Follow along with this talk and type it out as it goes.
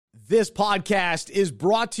This podcast is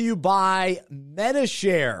brought to you by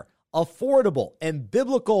Medi-Share, affordable and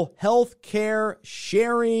biblical health care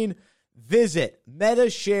sharing. Visit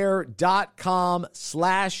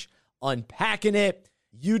medishare.com/unpackingit.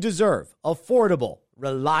 You deserve affordable,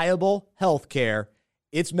 reliable health care.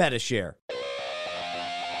 It's Medi-Share.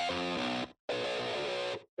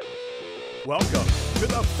 Welcome to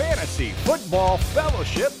the Fantasy Football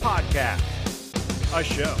Fellowship Podcast, a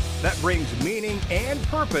show that brings meaning and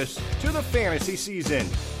purpose to the fantasy season.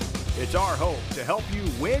 It's our hope to help you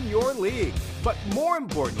win your league, but more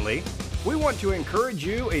importantly, we want to encourage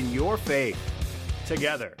you in your faith.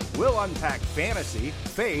 Together, we'll unpack fantasy,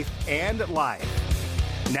 faith, and life.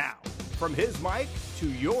 Now, from his mic to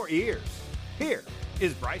your ears, here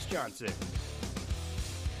is Bryce Johnson.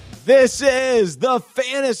 This is the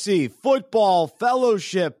Fantasy Football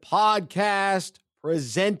Fellowship Podcast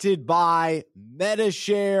presented by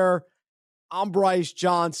Medi-Share. I'm Bryce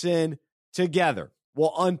Johnson. Together,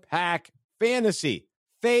 we'll unpack fantasy,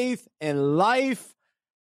 faith, and life.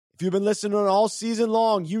 If you've been listening all season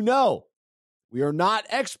long, you know we are not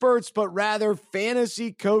experts, but rather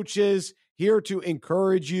fantasy coaches here to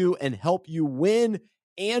encourage you and help you win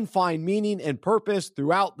and find meaning and purpose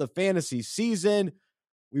throughout the fantasy season.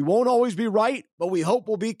 We won't always be right, but we hope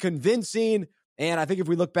we'll be convincing. And I think if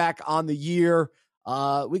we look back on the year,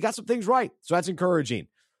 we got some things right. So that's encouraging.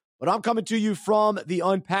 But I'm coming to you from the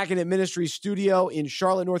Unpacking It Ministry studio in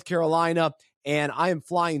Charlotte, North Carolina, and I am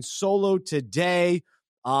flying solo today.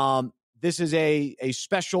 This is a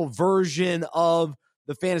special version of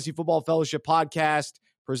the Fantasy Football Fellowship Podcast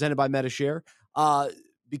presented by Medi-Share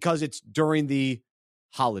because it's during the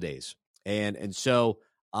holidays. And so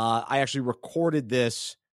I actually recorded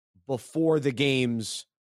this before the games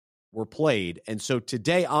were played. And so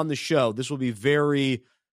today on the show, this will be very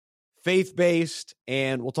faith-based,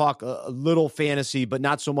 and we'll talk a little fantasy, but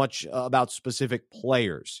not so much about specific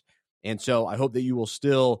players. And so I hope that you will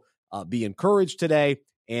still be encouraged today,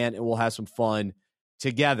 and we'll have some fun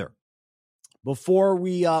together. Before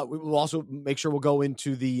we will also make sure we'll go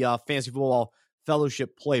into the Fantasy Football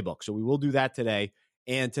Fellowship Playbook. So we will do that today.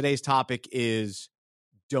 And today's topic is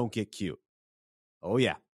don't get cute. Oh,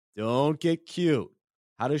 yeah. Don't get cute.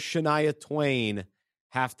 How does Shania Twain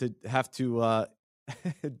have to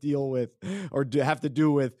deal with or have to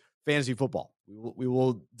do with fantasy football? We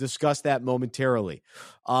will discuss that momentarily.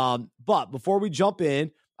 But before we jump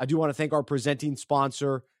in, I do want to thank our presenting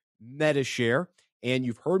sponsor, Medi-Share. And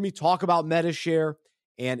you've heard me talk about Medi-Share.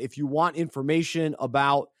 And if you want information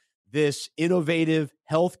about this innovative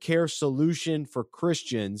healthcare solution for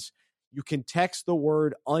Christians, you can text the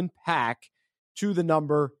word unpack to the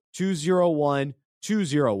number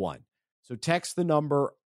 201-201. So text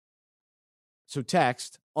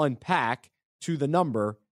unpack to the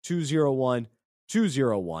number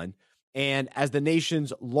 201-201. And as the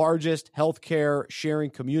nation's largest healthcare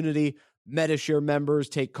sharing community, Medi-Share members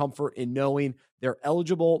take comfort in knowing their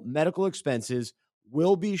eligible medical expenses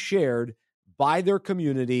will be shared by their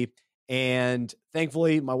community. And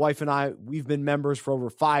thankfully, my wife and I, we've been members for over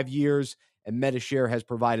 5 years, and Medi-Share has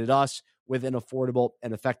provided us with an affordable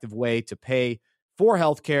and effective way to pay for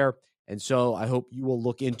healthcare. And so I hope you will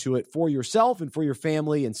look into it for yourself and for your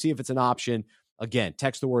family and see if it's an option. Again,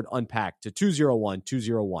 text the word unpack to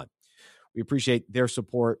 201-201. We appreciate their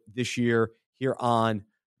support this year here on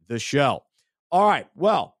the show. All right.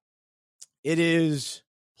 Well, it is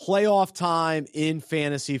playoff time in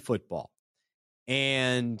fantasy football.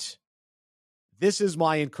 And this is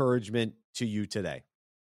my encouragement to you today.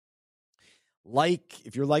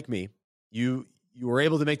 If you're like me, you were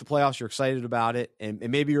able to make the playoffs, you're excited about it, and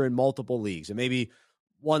maybe you're in multiple leagues, and maybe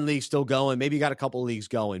one league's still going, maybe you got a couple leagues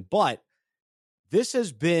going, but this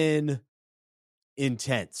has been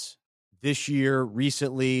intense this year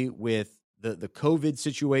recently with the COVID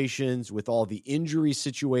situations, with all the injury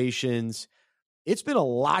situations. It's been a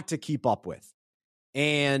lot to keep up with,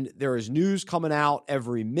 and there is news coming out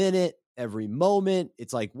every minute, every moment.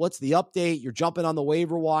 It's like, what's the update? You're jumping on the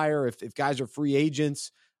waiver wire. If guys are free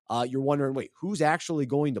agents, you're wondering, wait, who's actually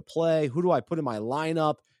going to play? Who do I put in my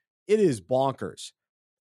lineup? It is bonkers.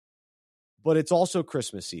 But it's also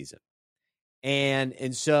Christmas season.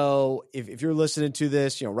 And so if you're listening to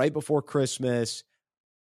this, right before Christmas,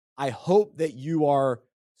 I hope that you are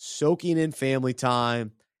soaking in family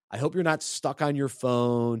time. I hope you're not stuck on your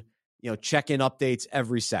phone, checking updates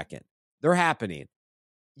every second. They're happening.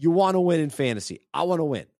 You want to win in fantasy. I want to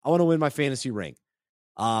win. I want to win my fantasy ring.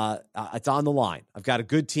 It's on the line. I've got a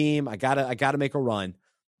good team. I gotta make a run,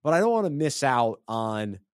 but I don't want to miss out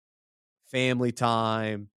on family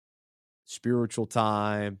time, spiritual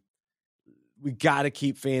time. We got to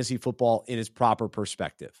keep fantasy football in its proper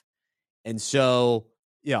perspective. And so,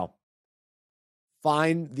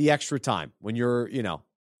 find the extra time when you're,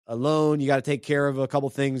 alone. You got to take care of a couple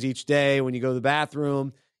things each day. When you go to the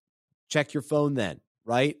bathroom, check your phone then,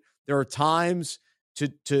 right? There are times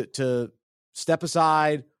to step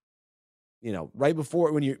aside, right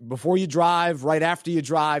before you drive, right after you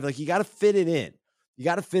drive. Like, you got to fit it in.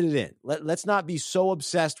 Let's not be so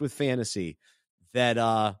obsessed with fantasy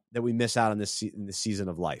that we miss out on this in this season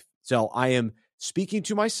of life. So I am speaking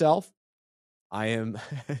to myself. I am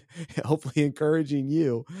hopefully encouraging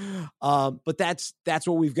you. But that's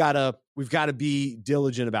what we've got to be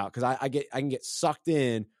diligent about, because I can get sucked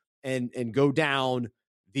in and go down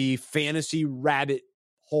the fantasy rabbit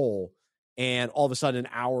hole, and all of a sudden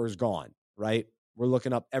an hour is gone, right? We're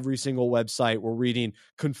looking up every single website. We're reading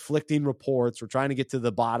conflicting reports. We're trying to get to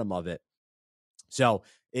the bottom of it. So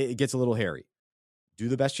it gets a little hairy. Do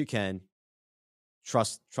the best you can.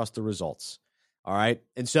 Trust the results. All right.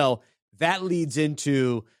 And so that leads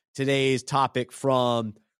into today's topic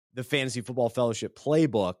from the Fantasy Football Fellowship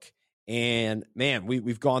Playbook. And man,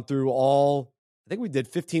 we've gone through I think we did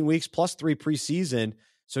 15 weeks plus 3 preseason.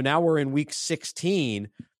 So now we're in week 16.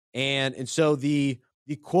 And so the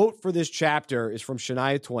quote for this chapter is from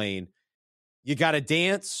Shania Twain. You got to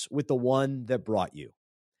dance with the one that brought you.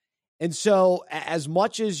 And so as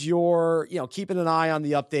much as you're, keeping an eye on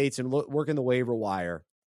the updates and working the waiver wire,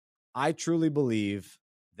 I truly believe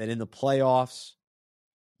that in the playoffs,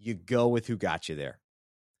 you go with who got you there.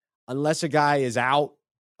 Unless a guy is out,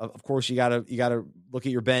 of course, you gotta look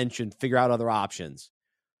at your bench and figure out other options.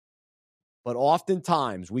 But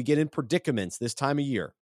oftentimes we get in predicaments this time of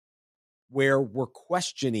year where we're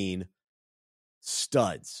questioning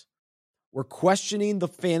studs. We're questioning the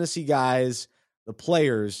fantasy guys, the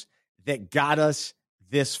players that got us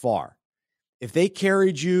this far. If they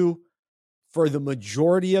carried you for the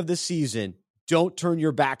majority of the season, don't turn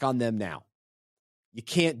your back on them now. You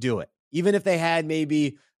can't do it. Even if they had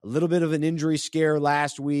maybe a little bit of an injury scare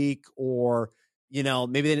last week, or,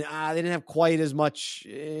 maybe they didn't have quite as much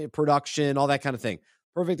production, all that kind of thing.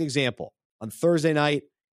 Perfect example. On Thursday night,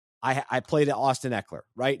 I played at Austin Eckler,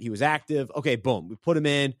 right? He was active. Okay, boom. We put him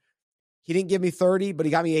in. He didn't give me 30, but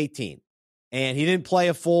he got me 18. And he didn't play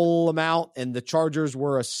a full amount, and the Chargers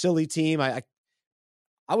were a silly team. I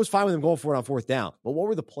was fine with him going for it on 4th down. But what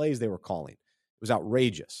were the plays they were calling? It was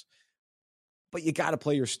outrageous. But you got to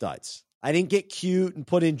play your studs. I didn't get cute and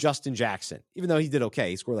put in Justin Jackson, even though he did okay.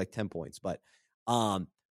 He scored like 10 points. But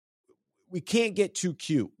we can't get too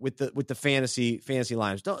cute with the fantasy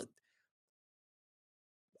lines.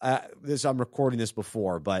 I'm recording this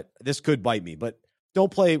before, but this could bite me. But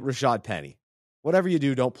don't play Rashad Penny. Whatever you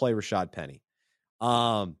do, don't play Rashad Penny.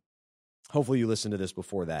 Hopefully you listened to this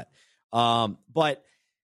before that. But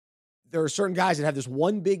there are certain guys that have this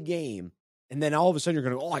one big game, and then all of a sudden you're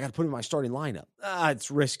going to go, I got to put him in my starting lineup.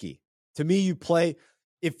 It's risky. To me, you play,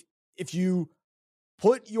 if you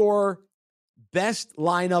put your best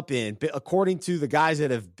lineup in, according to the guys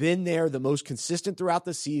that have been there, the most consistent throughout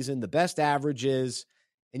the season, the best averages,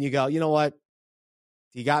 and you go, you know what?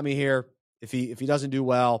 He got me here. If he doesn't do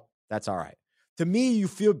well, that's all right. To me,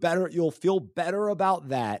 you'll feel better about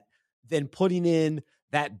that than putting in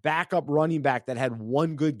that backup running back that had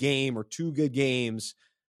one good game or 2 good games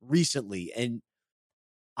recently. And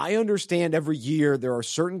I understand every year there are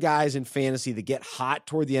certain guys in fantasy that get hot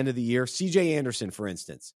toward the end of the year. CJ Anderson, for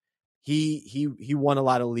instance, he won a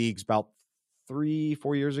lot of leagues about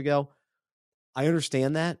 3-4 years ago. I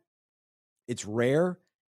understand that. It's rare.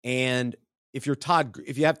 And if you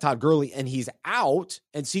have Todd Gurley and he's out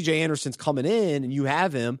and CJ Anderson's coming in and you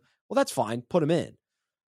have him, well, that's fine. Put him in.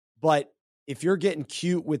 But if you're getting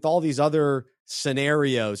cute with all these other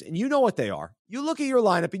scenarios, and you know what they are, you look at your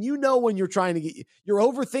lineup and you know when you're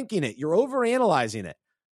overthinking it, you're overanalyzing it.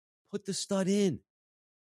 Put the stud in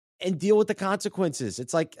and deal with the consequences.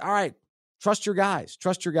 It's like, all right, trust your guys.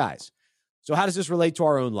 So how does this relate to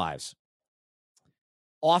our own lives?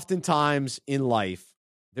 Oftentimes in life,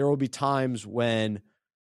 there will be times when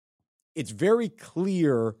it's very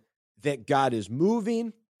clear that God is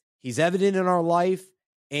moving, he's evident in our life,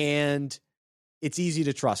 and it's easy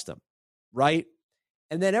to trust him, right?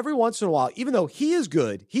 And then every once in a while, even though he is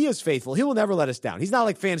good, he is faithful, he will never let us down. He's not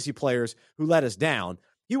like fantasy players who let us down.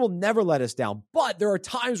 He will never let us down. But there are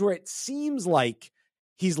times where it seems like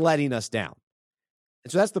he's letting us down.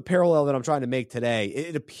 And so that's the parallel that I'm trying to make today.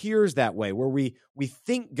 It appears that way, where we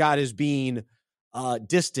think God is being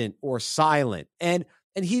distant or silent. And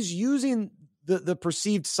he's using the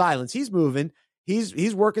perceived silence. He's moving.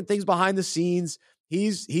 He's working things behind the scenes.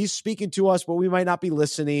 He's speaking to us, but we might not be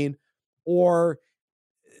listening, or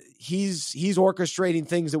he's orchestrating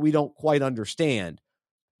things that we don't quite understand.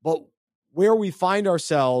 But where we find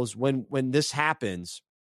ourselves when this happens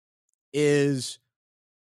is,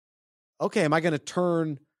 okay, am I going to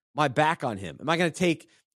turn my back on him? Am I going to take,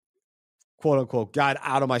 quote unquote, God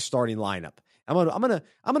out of my starting lineup? I'm going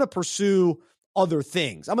to pursue other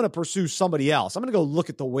things. I'm going to pursue somebody else. I'm going to go look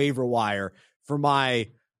at the waiver wire for my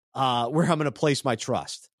where I'm going to place my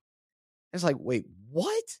trust. And it's like, wait,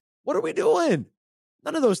 what? What are we doing?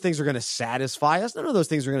 None of those things are going to satisfy us. None of those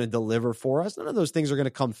things are going to deliver for us. None of those things are going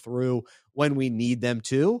to come through when we need them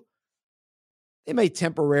to. They may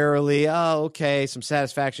temporarily, some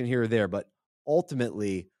satisfaction here or there, but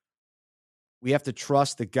ultimately, we have to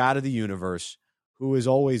trust the God of the universe, who is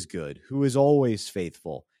always good, who is always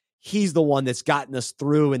faithful. He's the one that's gotten us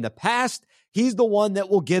through in the past. He's the one that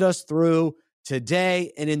will get us through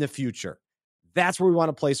today and in the future. That's where we want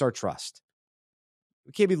to place our trust.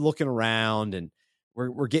 We can't be looking around and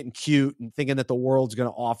we're getting cute and thinking that the world's going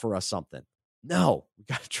to offer us something. No, we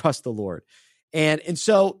got to trust the Lord. And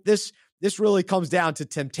so this really comes down to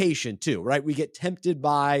temptation too, right? We get tempted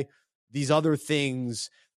by these other things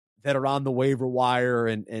that are on the waiver wire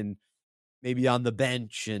and maybe on the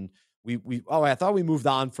bench. And I thought we moved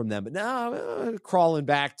on from them, but now crawling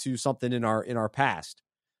back to something in our past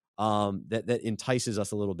that entices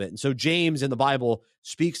us a little bit. And so James in the Bible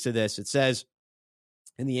speaks to this. It says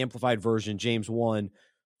in the Amplified Version, James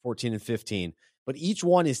 1:14-15, but each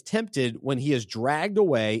one is tempted when he is dragged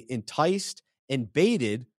away, enticed, and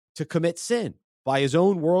baited to commit sin by his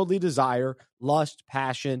own worldly desire, lust,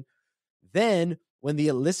 passion. Then when the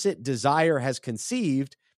illicit desire has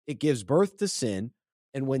conceived, it gives birth to sin.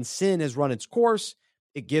 And when sin has run its course,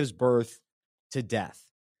 it gives birth to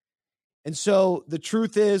death. And so the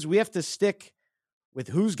truth is, we have to stick with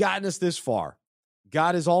who's gotten us this far.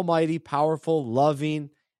 God is almighty, powerful,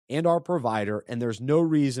 loving, and our provider. And there's no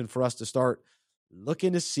reason for us to start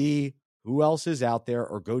looking to see who else is out there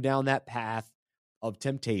or go down that path of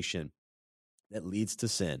temptation that leads to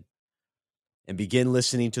sin and begin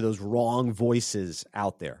listening to those wrong voices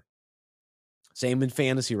out there. Same in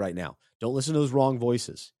fantasy right now. Don't listen to those wrong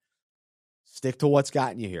voices. Stick to what's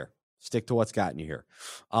gotten you here. Stick to what's gotten you here.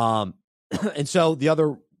 And so the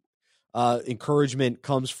other encouragement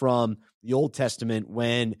comes from the Old Testament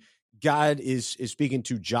when God is speaking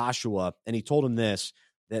to Joshua, and he told him this,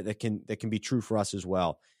 that can be true for us as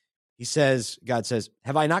well. God says,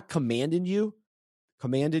 have I not commanded you?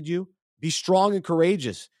 Be strong and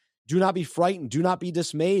courageous. Do not be frightened. Do not be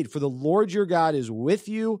dismayed, for the Lord your God is with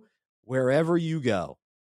you wherever you go.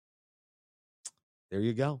 There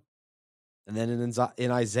you go. And then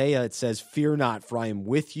in Isaiah, it says, fear not, for I am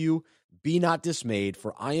with you. Be not dismayed,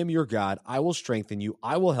 for I am your God. I will strengthen you.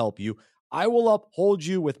 I will help you. I will uphold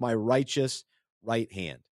you with my righteous right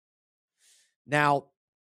hand. Now,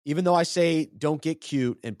 even though I say don't get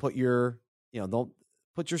cute and don't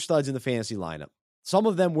put your studs in the fantasy lineup, some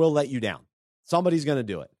of them will let you down. Somebody's going to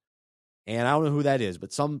do it. And I don't know who that is,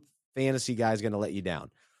 but some fantasy guy is going to let you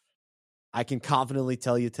down. I can confidently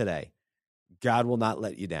tell you today, God will not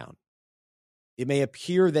let you down. It may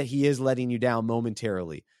appear that he is letting you down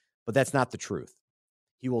momentarily, but that's not the truth.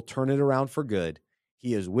 He will turn it around for good.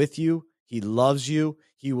 He is with you. He loves you.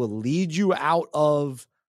 He will lead you out of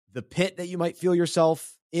the pit that you might feel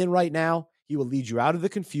yourself in right now. He will lead you out of the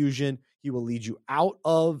confusion. He will lead you out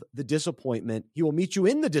of the disappointment. He will meet you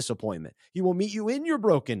in the disappointment. He will meet you in your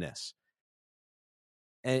brokenness.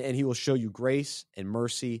 And he will show you grace and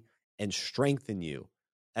mercy and strengthen you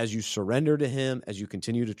as you surrender to him, as you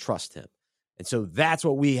continue to trust him. And so that's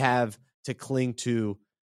what we have to cling to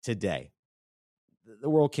today. The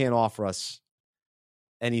world can't offer us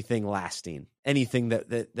anything lasting, anything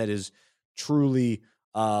that is truly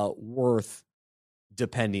worth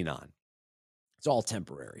depending on. It's all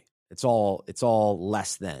temporary. It's all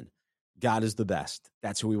less than. God is the best.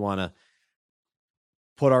 That's who we want to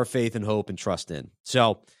put our faith and hope and trust in.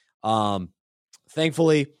 So,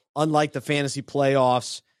 thankfully, unlike the fantasy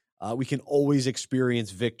playoffs, we can always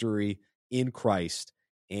experience victory in Christ,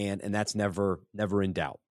 and that's never in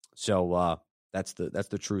doubt. So that's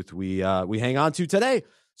the truth we hang on to today.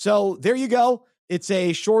 So there you go. It's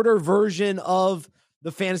a shorter version of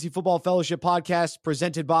the Fantasy Football Fellowship podcast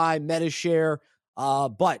presented by Medi-Share,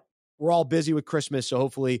 but we're all busy with Christmas, so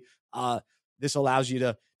hopefully this allows you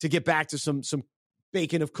to get back to some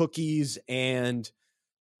baking of cookies and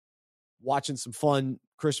watching some fun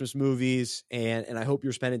Christmas movies, and I hope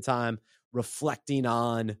you're spending time reflecting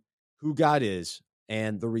on who God is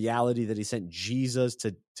and the reality that he sent Jesus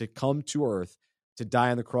to come to earth to die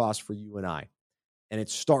on the cross for you and I. And it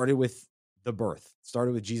started with the birth. It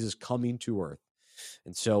started with Jesus coming to earth.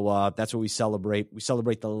 And so that's what we celebrate. We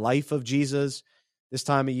celebrate the life of Jesus this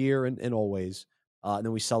time of year and always. and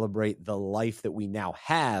then we celebrate the life that we now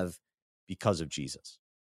have because of Jesus.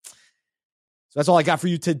 So that's all I got for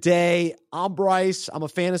you today. I'm Bryce. I'm a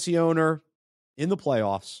fantasy owner in the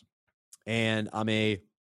playoffs, and I'm a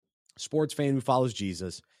sports fan who follows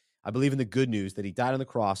Jesus. I believe in the good news that he died on the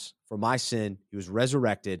cross for my sin. He was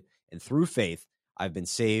resurrected, and through faith, I've been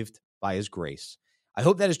saved by his grace. I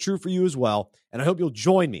hope that is true for you as well, and I hope you'll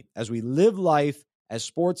join me as we live life as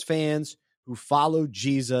sports fans who follow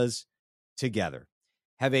Jesus together.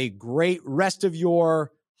 Have a great rest of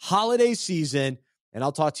your holiday season, and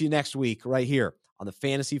I'll talk to you next week right here on the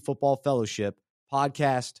Fantasy Football Fellowship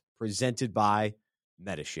podcast presented by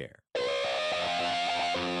Metashare.